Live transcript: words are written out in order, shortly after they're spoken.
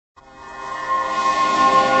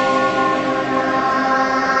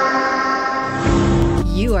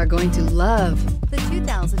are going to love the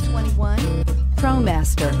 2021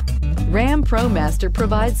 ProMaster. RAM ProMaster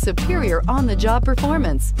provides superior on-the-job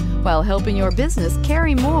performance while helping your business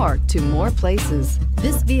carry more to more places.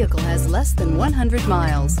 This vehicle has less than 100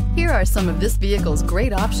 miles. Here are some of this vehicle's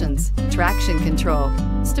great options: traction control,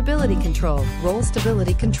 stability control, roll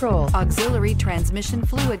stability control, auxiliary transmission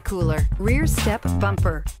fluid cooler, rear step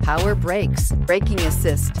bumper, power brakes, braking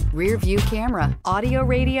assist, rear view camera, audio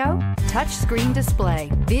radio, touch screen display,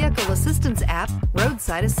 vehicle assistance app,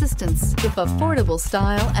 roadside assistance. If affordable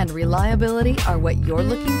style and reliability are what you're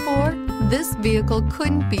looking for, this vehicle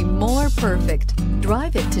couldn't be more perfect.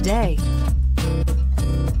 Drive it today.